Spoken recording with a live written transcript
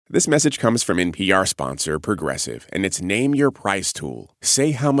This message comes from NPR sponsor Progressive, and it's Name Your Price tool.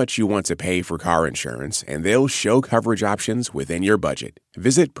 Say how much you want to pay for car insurance, and they'll show coverage options within your budget.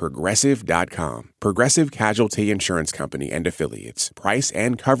 Visit Progressive.com. Progressive Casualty Insurance Company and Affiliates. Price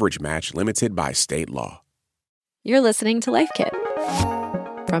and coverage match limited by state law. You're listening to Life Kit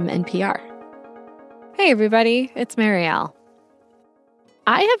from NPR. Hey, everybody, it's Marielle.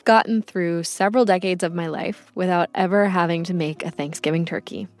 I have gotten through several decades of my life without ever having to make a Thanksgiving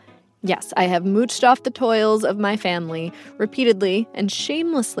turkey. Yes, I have mooched off the toils of my family repeatedly and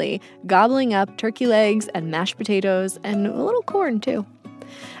shamelessly gobbling up turkey legs and mashed potatoes and a little corn, too.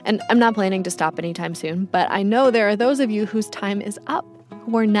 And I'm not planning to stop anytime soon, but I know there are those of you whose time is up,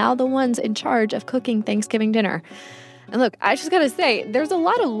 who are now the ones in charge of cooking Thanksgiving dinner. And look, I just gotta say, there's a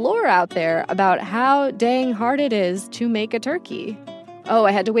lot of lore out there about how dang hard it is to make a turkey. Oh,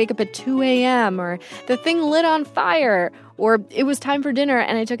 I had to wake up at 2 a.m., or the thing lit on fire, or it was time for dinner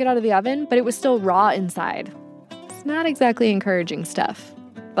and I took it out of the oven, but it was still raw inside. It's not exactly encouraging stuff.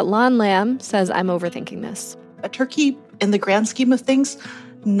 But Lon Lamb says I'm overthinking this. A turkey, in the grand scheme of things,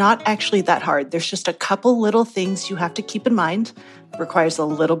 not actually that hard. There's just a couple little things you have to keep in mind. It requires a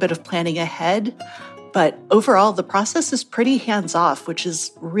little bit of planning ahead. But overall, the process is pretty hands-off, which is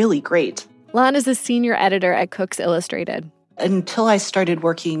really great. Lon is a senior editor at Cooks Illustrated. Until I started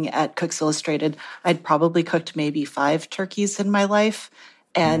working at Cooks Illustrated, I'd probably cooked maybe 5 turkeys in my life.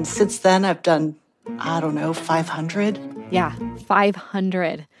 And since then, I've done, 500. Yeah,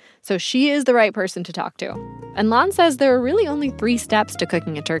 500. So she is the right person to talk to. And Lon says there are really only 3 steps to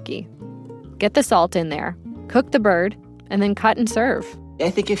cooking a turkey. Get the salt in there, cook the bird, and then cut and serve.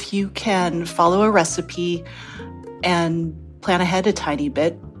 I think if you can follow a recipe and plan ahead a tiny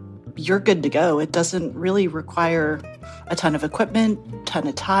bit, you're good to go. It doesn't really require a ton of equipment, ton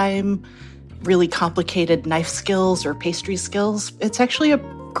of time, really complicated knife skills or pastry skills. It's actually a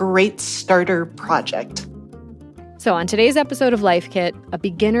great starter project. So on today's episode of Life Kit, a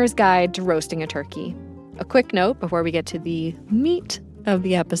beginner's guide to roasting a turkey. A quick note before we get to the meat of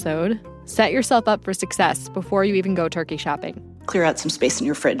the episode. Set yourself up for success before you even go turkey shopping. Clear out some space in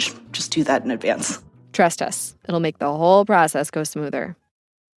your fridge. Just do that in advance. Trust us, it'll make the whole process go smoother.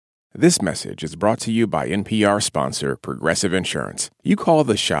 This message is brought to you by NPR sponsor Progressive Insurance. You call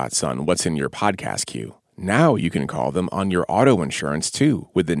the shots on what's in your podcast queue. Now you can call them on your auto insurance, too,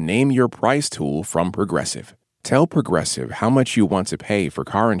 with the Name Your Price tool from Progressive. Tell Progressive how much you want to pay for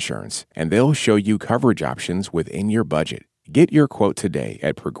car insurance, and they'll show you coverage options within your budget. Get your quote today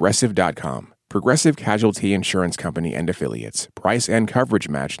at Progressive.com. Progressive Casualty Insurance Company and Affiliates. Price and coverage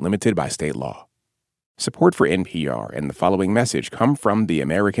match limited by state law. Support for NPR and the following message come from the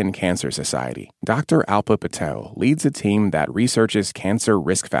American Cancer Society. Dr. Alpa Patel leads a team that researches cancer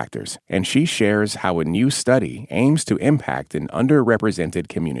risk factors, and she shares how a new study aims to impact an underrepresented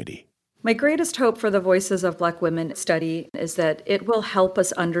community. My greatest hope for the Voices of Black Women study is that it will help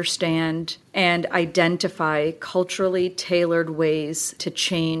us understand and identify culturally tailored ways to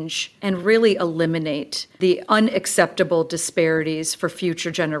change and really eliminate the unacceptable disparities for future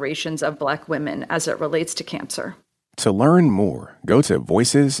generations of Black women as it relates to cancer. To learn more, go to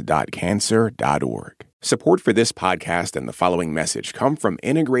voices.cancer.org. Support for this podcast and the following message come from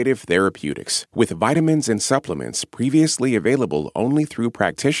Integrative Therapeutics, with vitamins and supplements previously available only through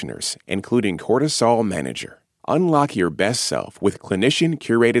practitioners, including Cortisol Manager. Unlock your best self with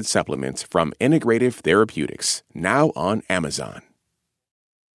clinician-curated supplements from Integrative Therapeutics, now on Amazon.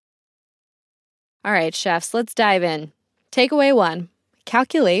 All right, chefs, let's dive in. Takeaway 1,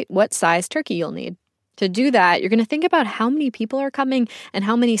 calculate what size turkey you'll need. To do that, you're going to think about how many people are coming and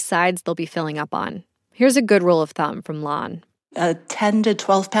how many sides they'll be filling up on. Here's a good rule of thumb from Lon. A 10 to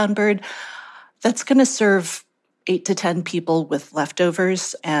 12-pound bird, that's going to serve 8 to 10 people with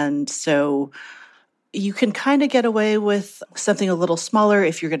leftovers. And so you can kind of get away with something a little smaller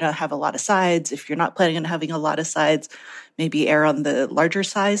if you're going to have a lot of sides. If you're not planning on having a lot of sides, maybe err on the larger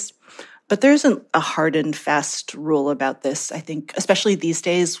size. But there isn't a hard and fast rule about this. I think, especially these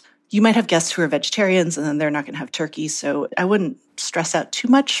days, you might have guests who are vegetarians and then they're not going to have turkey. So I wouldn't stress out too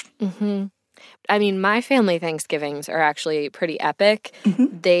much. Mm-hmm. I mean, my family Thanksgivings are actually pretty epic.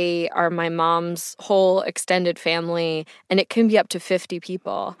 Mm-hmm. They are my mom's whole extended family, and it can be up to 50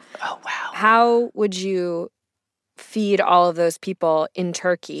 people. Oh, wow. How would you feed all of those people in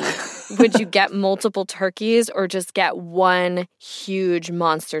turkey? Would you get multiple turkeys or just get one huge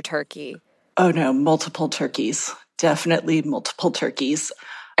monster turkey? Oh, no, multiple turkeys. Definitely multiple turkeys.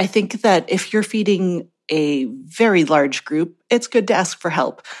 I think that if you're feeding a very large group, it's good to ask for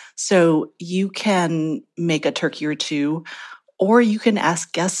help. So you can make a turkey or two, or you can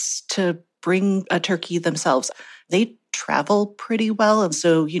ask guests to bring a turkey themselves. They travel pretty well. And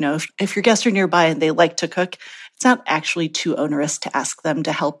so, if your guests are nearby and they like to cook, it's not actually too onerous to ask them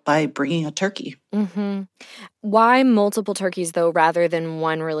to help by bringing a turkey. Mm-hmm. Why multiple turkeys, though, rather than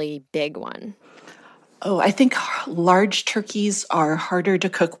one really big one? Oh, I think large turkeys are harder to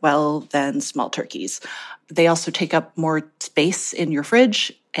cook well than small turkeys. They also take up more space in your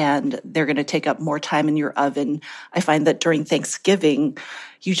fridge, and they're going to take up more time in your oven. I find that during Thanksgiving,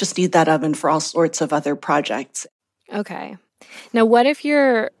 you just need that oven for all sorts of other projects. Okay. Now, what if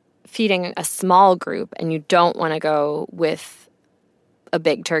you're feeding a small group and you don't want to go with a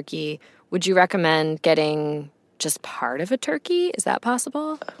big turkey? Would you recommend getting just part of a turkey? Is that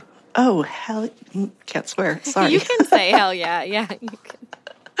possible? Oh, hell, can't swear. Sorry. You can say hell yeah. Yeah, you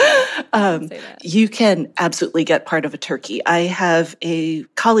can. Say that. You can absolutely get part of a turkey. I have a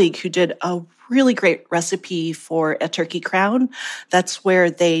colleague who did a really great recipe for a turkey crown. That's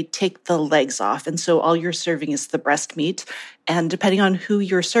where they take the legs off. And so all you're serving is the breast meat. And depending on who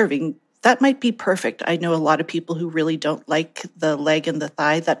you're serving, that might be perfect. I know a lot of people who really don't like the leg and the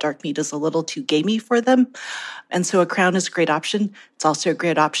thigh. That dark meat is a little too gamey for them. And so a crown is a great option. It's also a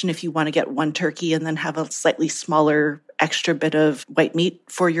great option if you want to get one turkey and then have a slightly smaller extra bit of white meat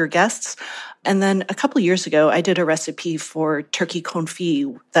for your guests. And then a couple of years ago, I did a recipe for turkey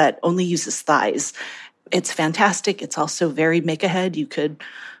confit that only uses thighs. It's fantastic. It's also very make-ahead. You could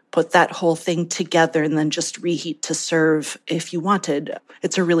put that whole thing together and then just reheat to serve if you wanted.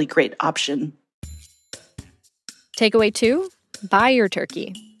 It's a really great option. Takeaway 2, buy your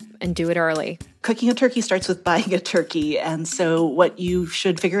turkey and do it early. Cooking a turkey starts with buying a turkey. And so what you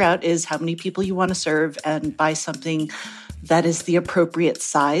should figure out is how many people you want to serve and buy something that is the appropriate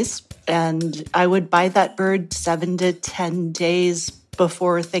size. And I would buy that bird 7 to 10 days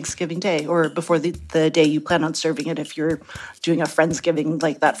before Thanksgiving Day or before the day you plan on serving it if you're doing a Friendsgiving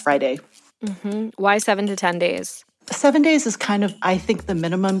like that Friday. Mm-hmm. Why 7 to 10 days? 7 days is kind of, I think, the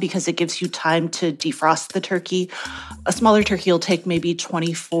minimum because it gives you time to defrost the turkey. A smaller turkey will take maybe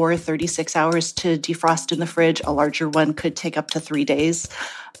 24, 36 hours to defrost in the fridge. A larger one could take up to 3 days.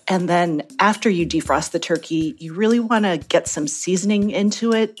 And then after you defrost the turkey, you really want to get some seasoning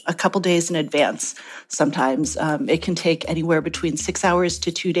into it a couple days in advance. Sometimes it can take anywhere between 6 hours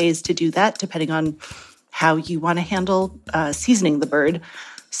to 2 days to do that, depending on how you want to handle seasoning the bird.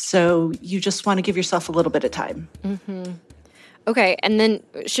 So you just want to give yourself a little bit of time. Mm-hmm. Okay, and then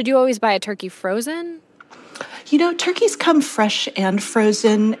should you always buy a turkey frozen? Turkeys come fresh and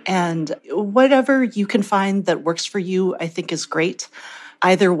frozen, and whatever you can find that works for you, I think is great.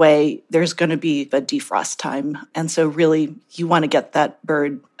 Either way, there's going to be a defrost time. And so really, you want to get that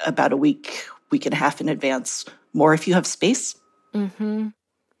bird about a week and a half in advance, more if you have space. Mm-hmm.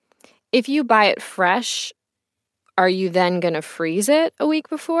 If you buy it fresh, are you then going to freeze it a week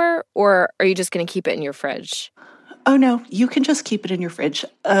before, or are you just going to keep it in your fridge? Oh, no, you can just keep it in your fridge.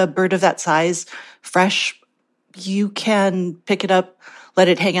 A bird of that size, fresh, you can pick it up, let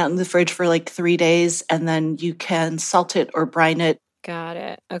it hang out in the fridge for like 3 days, and then you can salt it or brine it. Got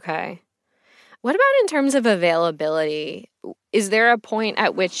it. Okay. What about in terms of availability? Is there a point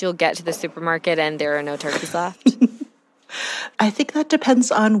at which you'll get to the supermarket and there are no turkeys left? I think that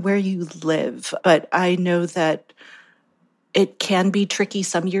depends on where you live, but I know that it can be tricky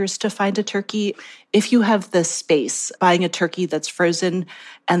some years to find a turkey. If you have the space, buying a turkey that's frozen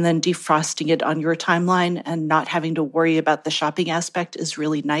and then defrosting it on your timeline and not having to worry about the shopping aspect is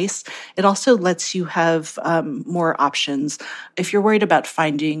really nice. It also lets you have more options. If you're worried about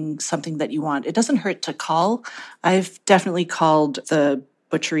finding something that you want, it doesn't hurt to call. I've definitely called the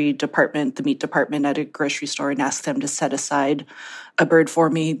butchery department, the meat department at a grocery store and asked them to set aside a bird for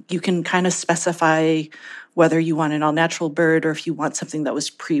me. You can kind of specify whether you want an all-natural bird or if you want something that was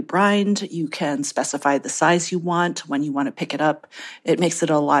pre-brined. You can specify the size you want, when you want to pick it up. It makes it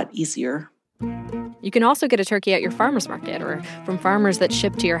a lot easier. You can also get a turkey at your farmer's market or from farmers that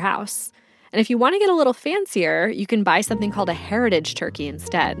ship to your house. And if you want to get a little fancier, you can buy something called a heritage turkey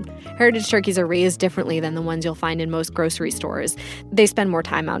instead. Heritage turkeys are raised differently than the ones you'll find in most grocery stores. They spend more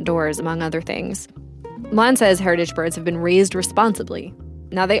time outdoors, among other things. Lon says heritage birds have been raised responsibly.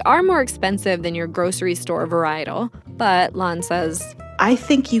 Now, they are more expensive than your grocery store varietal, but Lon says, I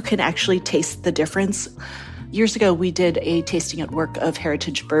think you can actually taste the difference. Years ago, we did a tasting at work of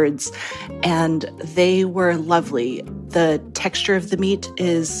heritage birds, and they were lovely. The texture of the meat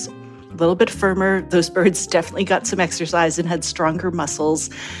is a little bit firmer. Those birds definitely got some exercise and had stronger muscles,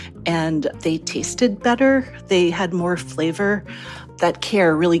 and they tasted better. They had more flavor. That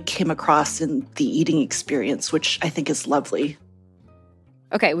care really came across in the eating experience, which I think is lovely.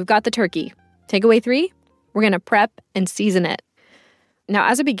 Okay, we've got the turkey. Takeaway 3, we're going to prep and season it. Now,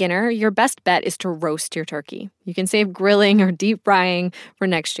 as a beginner, your best bet is to roast your turkey. You can save grilling or deep frying for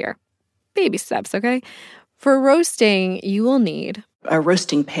next year. Baby steps, okay? For roasting, you will need a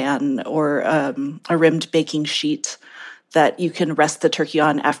roasting pan or a rimmed baking sheet that you can rest the turkey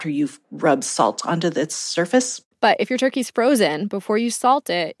on after you've rubbed salt onto its surface. But if your turkey's frozen, before you salt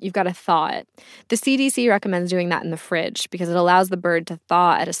it, you've got to thaw it. The CDC recommends doing that in the fridge because it allows the bird to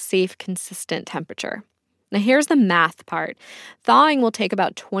thaw at a safe, consistent temperature. Now here's the math part. Thawing will take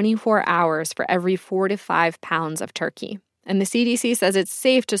about 24 hours for every 4 to 5 pounds of turkey. And the CDC says it's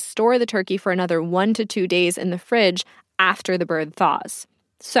safe to store the turkey for another 1 to 2 days in the fridge after the bird thaws.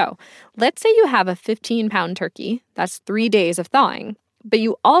 So let's say you have a 15-pound turkey. That's 3 days of thawing. But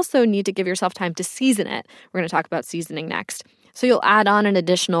you also need to give yourself time to season it. We're going to talk about seasoning next. So you'll add on an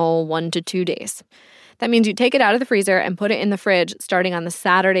additional 1 to 2 days. That means you take it out of the freezer and put it in the fridge starting on the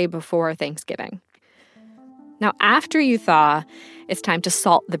Saturday before Thanksgiving. Now, after you thaw, it's time to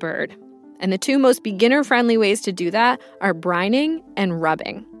salt the bird. And the two most beginner-friendly ways to do that are brining and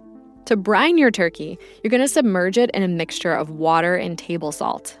rubbing. To brine your turkey, you're going to submerge it in a mixture of water and table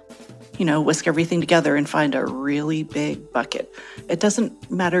salt. Whisk everything together and find a really big bucket. It doesn't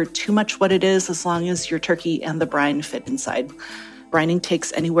matter too much what it is as long as your turkey and the brine fit inside. Brining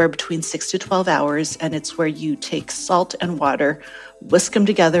takes anywhere between 6 to 12 hours, and it's where you take salt and water, whisk them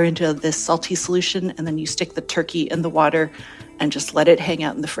together into this salty solution, and then you stick the turkey in the water and just let it hang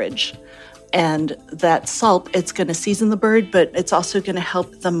out in the fridge. And that salt, it's going to season the bird, but it's also going to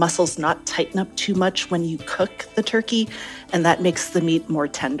help the muscles not tighten up too much when you cook the turkey, and that makes the meat more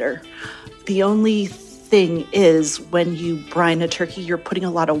tender. The only thing is when you brine a turkey, you're putting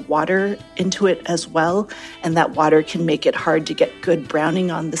a lot of water into it as well, and that water can make it hard to get good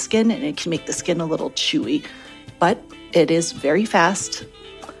browning on the skin, and it can make the skin a little chewy. But it is very fast,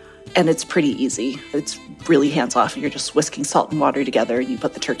 and it's pretty easy. It's really hands-off. You're just whisking salt and water together, and you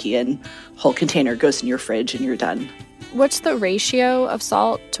put the turkey in, whole container goes in your fridge, and you're done. What's the ratio of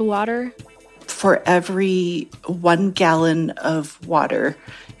salt to water? For every 1 gallon of water,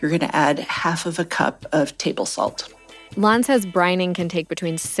 you're going to add half of a cup of table salt. Lon says brining can take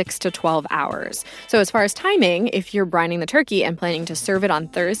between 6 to 12 hours. So as far as timing, if you're brining the turkey and planning to serve it on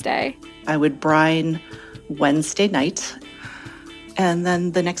Thursday, I would brine Wednesday night. And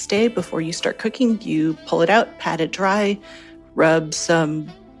then the next day, before you start cooking, you pull it out, pat it dry, rub some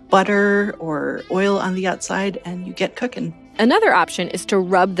butter or oil on the outside, and you get cooking. Another option is to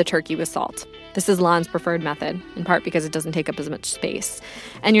rub the turkey with salt. This is Lon's preferred method, in part because it doesn't take up as much space,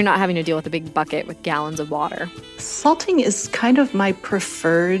 and you're not having to deal with a big bucket with gallons of water. Salting is kind of my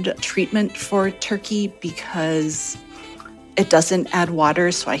preferred treatment for turkey because it doesn't add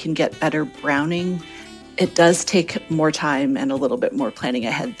water, so I can get better browning. It does take more time and a little bit more planning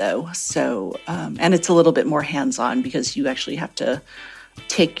ahead, though. So, and it's a little bit more hands-on because you actually have to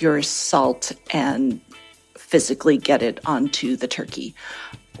take your salt and physically get it onto the turkey.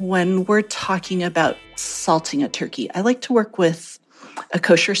 When we're talking about salting a turkey, I like to work with a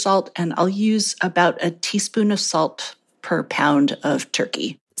kosher salt, and I'll use about a teaspoon of salt per pound of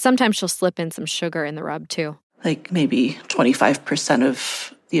turkey. Sometimes she'll slip in some sugar in the rub, too. Like maybe 25%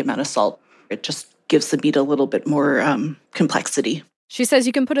 of the amount of salt. It just gives the meat a little bit more complexity. She says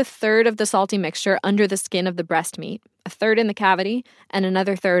you can put a third of the salty mixture under the skin of the breast meat, a third in the cavity, and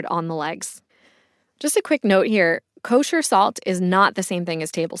another third on the legs. Just a quick note here, kosher salt is not the same thing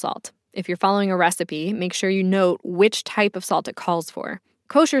as table salt. If you're following a recipe, make sure you note which type of salt it calls for.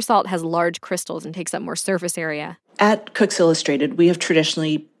 Kosher salt has large crystals and takes up more surface area. At Cooks Illustrated, we have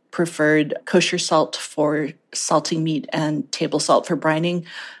traditionally preferred kosher salt for salting meat and table salt for brining,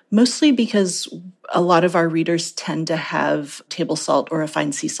 mostly because a lot of our readers tend to have table salt or a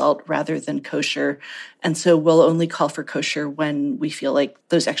fine sea salt rather than kosher. And so we'll only call for kosher when we feel like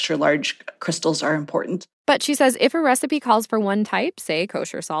those extra large crystals are important. But she says if a recipe calls for one type, say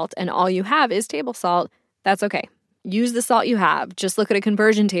kosher salt, and all you have is table salt, that's okay. Use the salt you have. Just look at a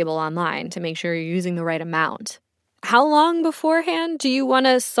conversion table online to make sure you're using the right amount. How long beforehand do you want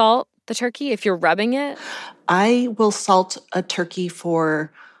to salt the turkey if you're rubbing it? I will salt a turkey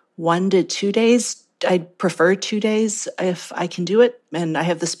for 1 to 2 days. I'd prefer 2 days if I can do it and I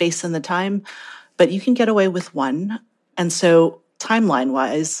have the space and the time, but you can get away with 1. And so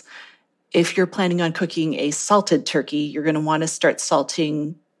timeline-wise, if you're planning on cooking a salted turkey, you're going to want to start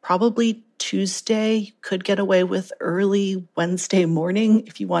salting probably Tuesday. You could get away with early Wednesday morning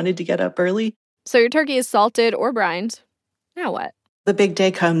if you wanted to get up early. So your turkey is salted or brined. Now what? The big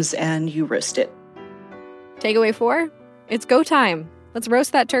day comes and you roast it. Takeaway 4, it's go time. Let's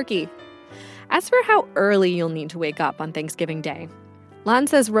roast that turkey. As for how early you'll need to wake up on Thanksgiving Day, Lon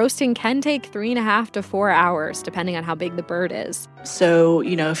says roasting can take 3.5 to 4 hours, depending on how big the bird is. So,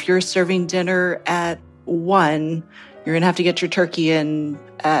 if you're serving dinner at 1, you're going to have to get your turkey in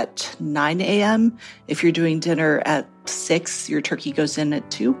at 9 a.m. If you're doing dinner at 6, your turkey goes in at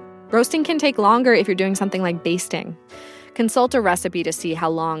 2. Roasting can take longer if you're doing something like basting. Consult a recipe to see how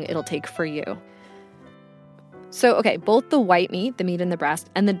long it'll take for you. So, okay, both the white meat, the meat in the breast,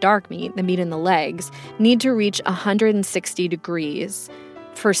 and the dark meat, the meat in the legs, need to reach 160 degrees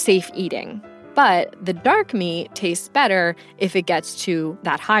for safe eating. But the dark meat tastes better if it gets to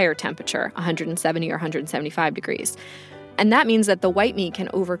that higher temperature, 170 or 175 degrees. And that means that the white meat can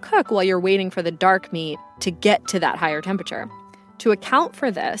overcook while you're waiting for the dark meat to get to that higher temperature. To account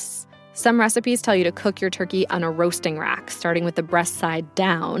for this, some recipes tell you to cook your turkey on a roasting rack, starting with the breast side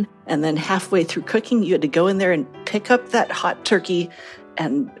down. And then halfway through cooking, you had to go in there and pick up that hot turkey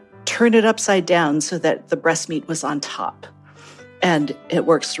and turn it upside down so that the breast meat was on top. And it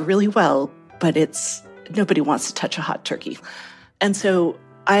works really well, but nobody wants to touch a hot turkey. And so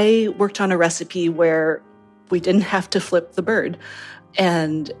I worked on a recipe where we didn't have to flip the bird.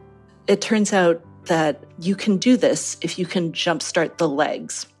 And it turns out that you can do this if you can jumpstart the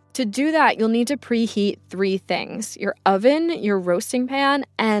legs. To do that, you'll need to preheat 3 things: your oven, your roasting pan,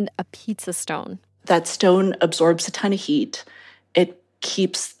 and a pizza stone. That stone absorbs a ton of heat. It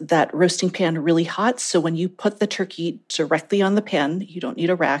keeps that roasting pan really hot, so when you put the turkey directly on the pan, you don't need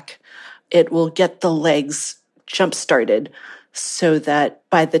a rack, it will get the legs jump-started so that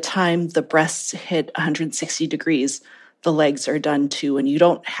by the time the breasts hit 160 degrees, the legs are done too, and you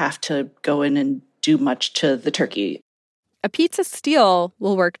don't have to go in and do much to the turkey. A pizza steel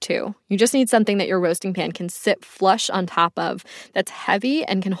will work too. You just need something that your roasting pan can sit flush on top of, that's heavy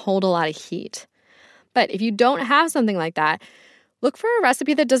and can hold a lot of heat. But if you don't have something like that, look for a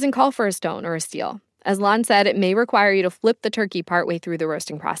recipe that doesn't call for a stone or a steel. As Lon said, it may require you to flip the turkey partway through the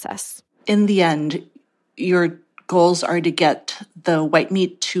roasting process. In the end, your goals are to get the white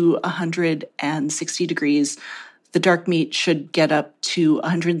meat to 160 degrees. The dark meat should get up to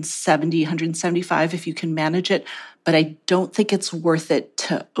 170, 175 if you can manage it. But I don't think it's worth it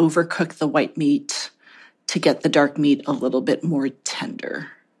to overcook the white meat to get the dark meat a little bit more tender.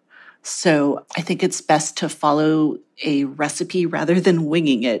 So I think it's best to follow a recipe rather than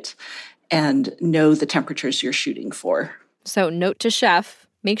winging it and know the temperatures you're shooting for. So note to chef,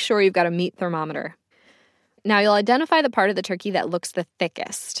 make sure you've got a meat thermometer. Now you'll identify the part of the turkey that looks the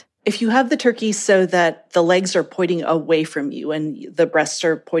thickest. If you have the turkey so that the legs are pointing away from you and the breasts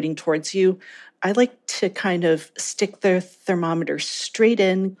are pointing towards you, I like to kind of stick the thermometer straight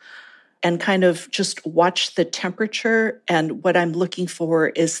in and kind of just watch the temperature. And what I'm looking for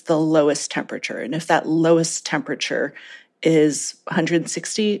is the lowest temperature. And if that lowest temperature is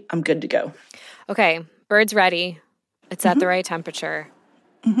 160, I'm good to go. Okay, bird's ready. It's at the right temperature.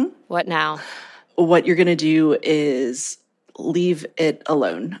 What now? What you're going to do is leave it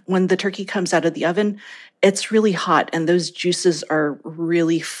alone. When the turkey comes out of the oven, it's really hot and those juices are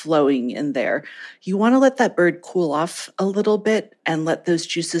really flowing in there. You want to let that bird cool off a little bit and let those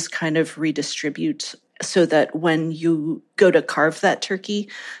juices kind of redistribute so that when you go to carve that turkey,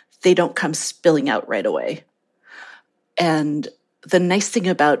 they don't come spilling out right away. And the nice thing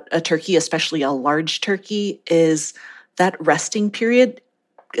about a turkey, especially a large turkey, is that resting period,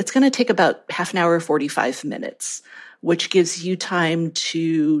 it's going to take about half an hour, 45 minutes, which gives you time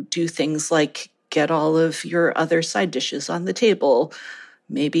to do things like get all of your other side dishes on the table,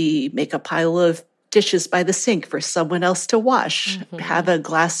 maybe make a pile of dishes by the sink for someone else to wash, have a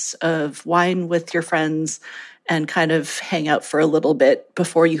glass of wine with your friends, and kind of hang out for a little bit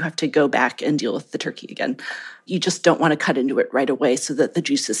before you have to go back and deal with the turkey again. You just don't want to cut into it right away so that the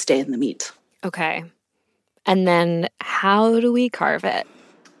juices stay in the meat. Okay. And then how do we carve it?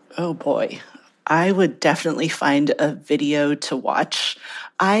 Oh boy. I would definitely find a video to watch.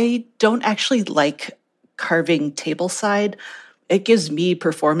 I don't actually like carving tableside. It gives me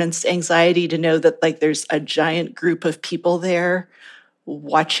performance anxiety to know that there's a giant group of people there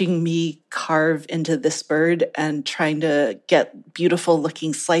watching me carve into this bird and trying to get beautiful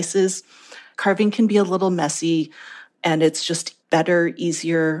looking slices. Carving can be a little messy, and it's just better,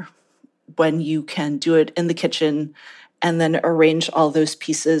 easier when you can do it in the kitchen and then arrange all those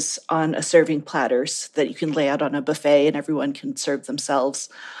pieces on a serving platter so that you can lay out on a buffet and everyone can serve themselves.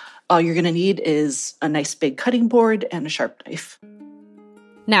 All you're going to need is a nice big cutting board and a sharp knife.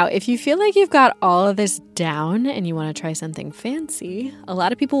 Now, if you feel like you've got all of this down and you want to try something fancy, a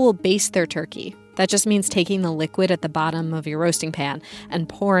lot of people will baste their turkey. That just means taking the liquid at the bottom of your roasting pan and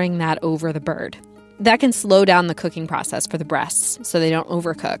pouring that over the bird. That can slow down the cooking process for the breasts so they don't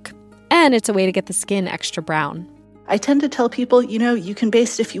overcook. And it's a way to get the skin extra brown. I tend to tell people, you can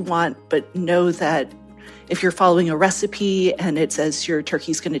baste if you want, but know that if you're following a recipe and it says your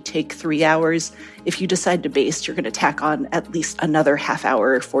turkey's going to take 3 hours, if you decide to baste, you're going to tack on at least another half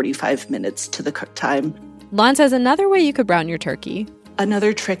hour, 45 minutes to the cook time. Lon says another way you could brown your turkey.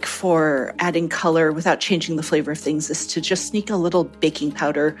 Another trick for adding color without changing the flavor of things is to just sneak a little baking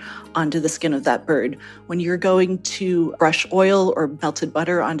powder onto the skin of that bird. When you're going to brush oil or melted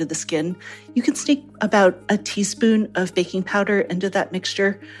butter onto the skin, you can sneak about a teaspoon of baking powder into that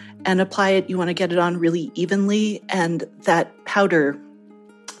mixture and apply it. You want to get it on really evenly, and that powder,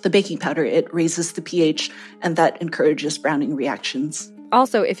 the baking powder, it raises the pH, and that encourages browning reactions.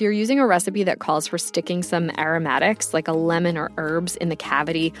 Also, if you're using a recipe that calls for sticking some aromatics, like a lemon or herbs, in the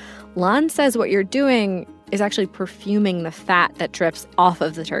cavity, Lon says what you're doing is actually perfuming the fat that drips off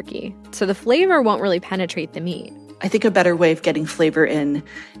of the turkey. So the flavor won't really penetrate the meat. I think a better way of getting flavor in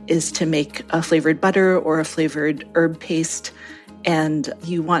is to make a flavored butter or a flavored herb paste, and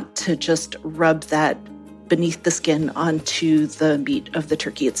you want to just rub that beneath the skin onto the meat of the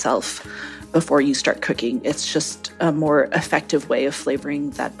turkey itself before you start cooking. It's just a more effective way of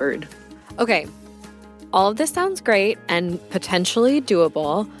flavoring that bird. Okay, all of this sounds great and potentially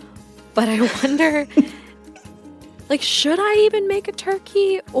doable, but I wonder, should I even make a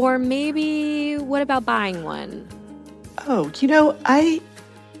turkey? Or maybe what about buying one? Oh,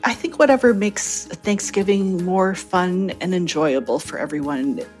 I think whatever makes Thanksgiving more fun and enjoyable for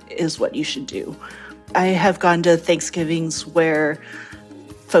everyone is what you should do. I have gone to Thanksgivings where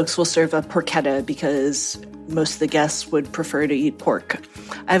folks will serve a porchetta because most of the guests would prefer to eat pork.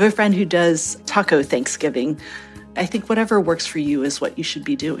 I have a friend who does taco Thanksgiving. I think whatever works for you is what you should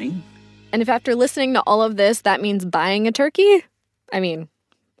be doing. And if after listening to all of this, that means buying a turkey,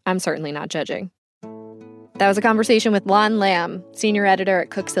 I'm certainly not judging. That was a conversation with Lon Lamb, senior editor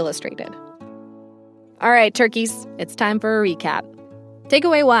at Cooks Illustrated. All right, turkeys, it's time for a recap.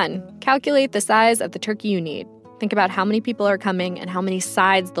 Takeaway 1, calculate the size of the turkey you need. Think about how many people are coming and how many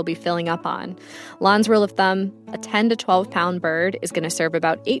sides they'll be filling up on. Lon's rule of thumb, a 10 to 12 pound bird is going to serve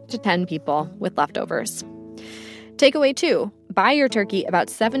about 8 to 10 people with leftovers. Takeaway 2, buy your turkey about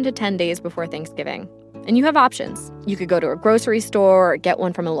 7 to 10 days before Thanksgiving. And you have options. You could go to a grocery store or get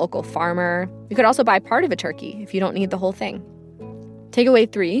one from a local farmer. You could also buy part of a turkey if you don't need the whole thing.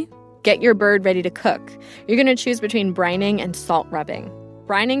 Takeaway 3, get your bird ready to cook. You're going to choose between brining and salt rubbing.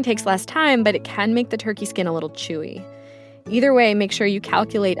 Brining takes less time, but it can make the turkey skin a little chewy. Either way, make sure you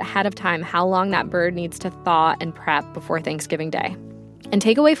calculate ahead of time how long that bird needs to thaw and prep before Thanksgiving Day. And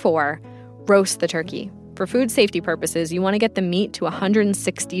takeaway 4, roast the turkey. For food safety purposes, you want to get the meat to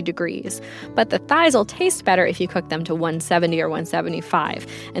 160 degrees, but the thighs will taste better if you cook them to 170 or 175,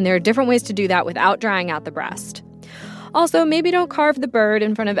 and there are different ways to do that without drying out the breast. Also, maybe don't carve the bird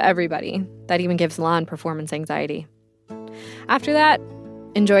in front of everybody. That even gives Lon performance anxiety. After that,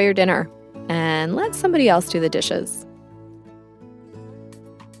 enjoy your dinner and let somebody else do the dishes.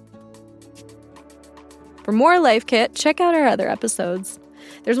 For more Life Kit, check out our other episodes.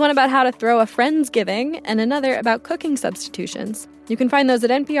 There's one about how to throw a Friendsgiving and another about cooking substitutions. You can find those at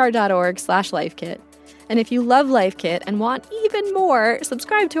npr.org/lifekit. And if you love Life Kit and want even more,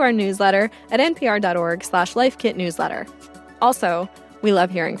 subscribe to our newsletter at npr.org/lifekitnewsletter. Also, we love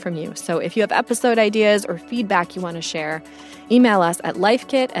hearing from you. So if you have episode ideas or feedback you want to share, email us at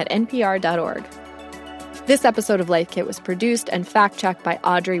lifekit@npr.org. This episode of Life Kit was produced and fact-checked by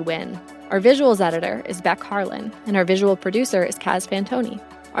Audrey Wynn. Our visuals editor is Beck Harlan, and our visual producer is Kaz Fantoni.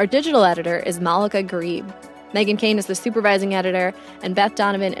 Our digital editor is Malika Gharib. Megan Kane is the supervising editor, and Beth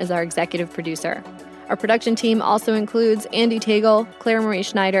Donovan is our executive producer. Our production team also includes Andy Tagle, Claire Marie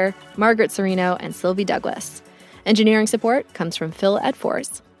Schneider, Margaret Serino, and Sylvie Douglas. Engineering support comes from Phil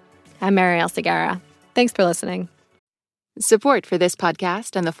Edfors. I'm Marielle Segarra. Thanks for listening. Support for this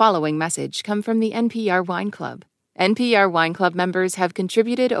podcast and the following message come from the NPR Wine Club. NPR Wine Club members have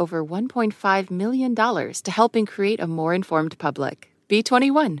contributed over $1.5 million to helping create a more informed public. Be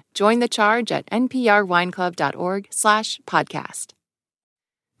 21. Join the charge at nprwineclub.org/podcast.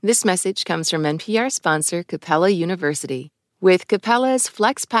 This message comes from NPR sponsor Capella University. With Capella's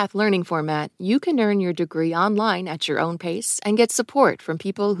FlexPath learning format, you can earn your degree online at your own pace and get support from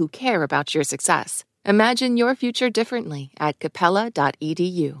people who care about your success. Imagine your future differently at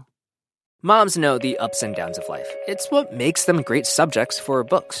capella.edu. Moms know the ups and downs of life. It's what makes them great subjects for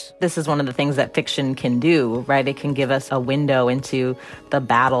books. This is one of the things that fiction can do, right? It can give us a window into the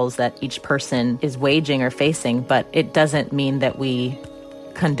battles that each person is waging or facing, but it doesn't mean that we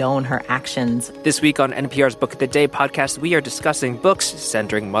condone her actions. This week on NPR's Book of the Day podcast, we are discussing books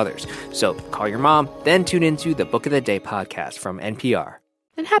centering mothers. So call your mom, then tune into the Book of the Day podcast from NPR.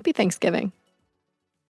 And happy Thanksgiving.